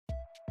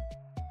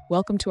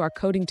Welcome to our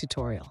coding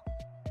tutorial.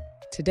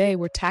 Today,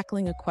 we're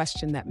tackling a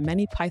question that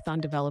many Python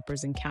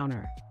developers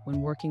encounter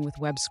when working with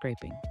web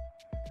scraping.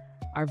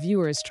 Our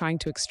viewer is trying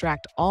to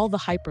extract all the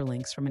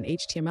hyperlinks from an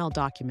HTML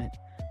document,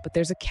 but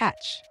there's a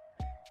catch.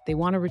 They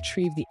want to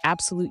retrieve the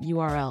absolute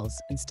URLs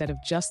instead of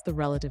just the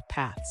relative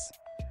paths.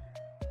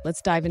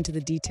 Let's dive into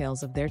the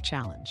details of their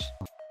challenge.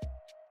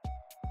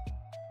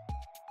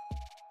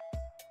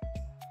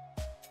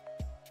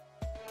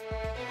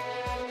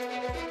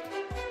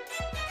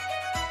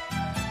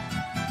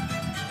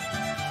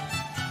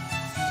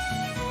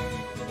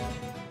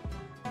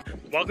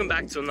 Welcome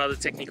back to another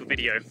technical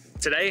video.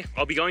 Today,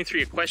 I'll be going through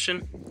your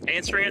question,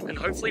 answering it, and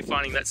hopefully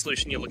finding that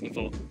solution you're looking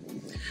for.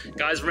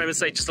 Guys, remember to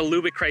stay just a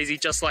little bit crazy,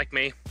 just like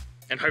me,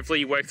 and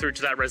hopefully you work through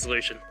to that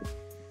resolution.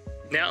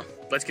 Now,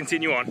 let's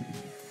continue on.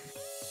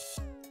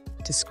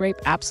 To scrape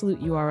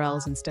absolute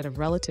URLs instead of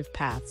relative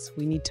paths,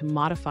 we need to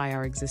modify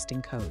our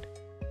existing code.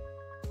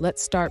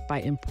 Let's start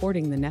by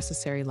importing the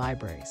necessary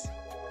libraries.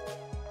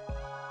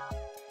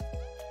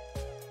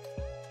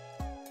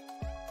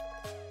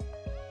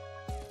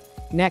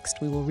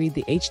 Next, we will read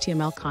the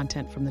HTML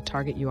content from the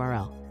target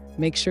URL.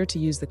 Make sure to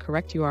use the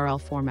correct URL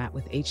format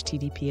with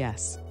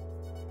HTTPS.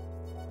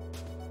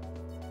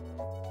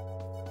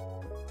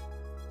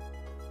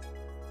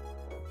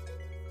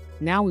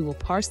 Now we will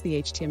parse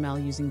the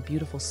HTML using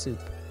BeautifulSoup.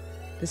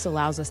 This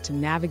allows us to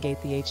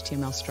navigate the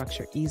HTML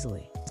structure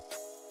easily.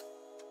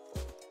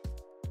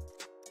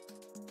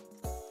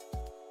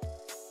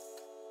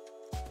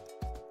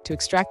 To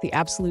extract the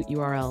absolute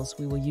URLs,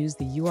 we will use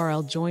the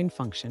URL join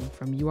function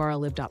from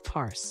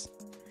urllib.parse.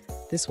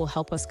 This will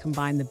help us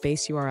combine the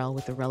base URL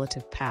with the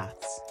relative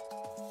paths.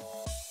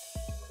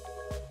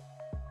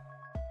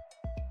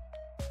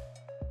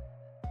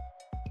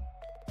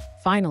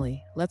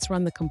 Finally, let's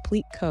run the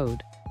complete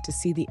code to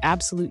see the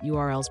absolute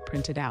URLs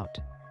printed out.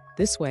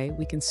 This way,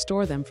 we can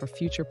store them for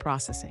future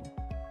processing.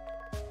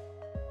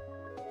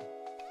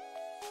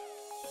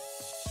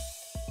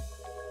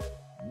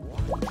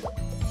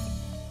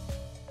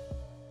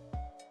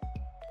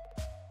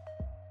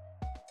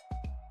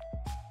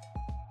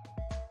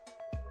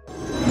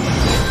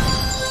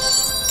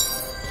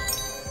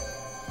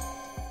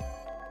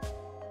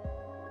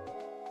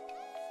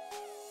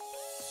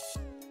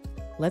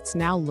 Let's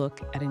now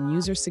look at a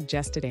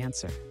user-suggested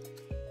answer.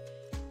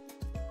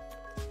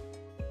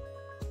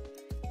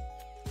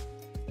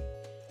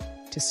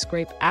 To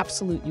scrape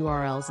absolute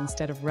URLs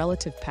instead of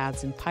relative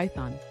paths in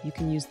Python, you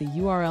can use the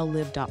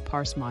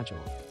urllib.parse module.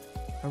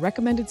 A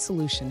recommended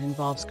solution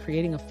involves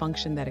creating a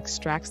function that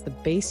extracts the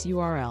base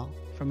URL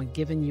from a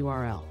given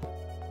URL.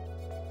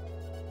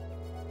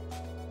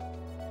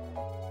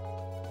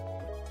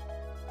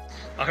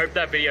 I hope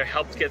that video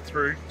helped get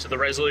through to the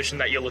resolution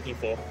that you're looking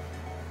for.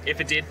 If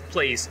it did,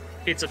 please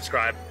hit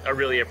subscribe. I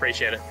really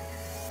appreciate it.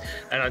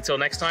 And until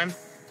next time,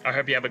 I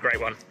hope you have a great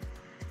one.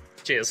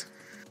 Cheers.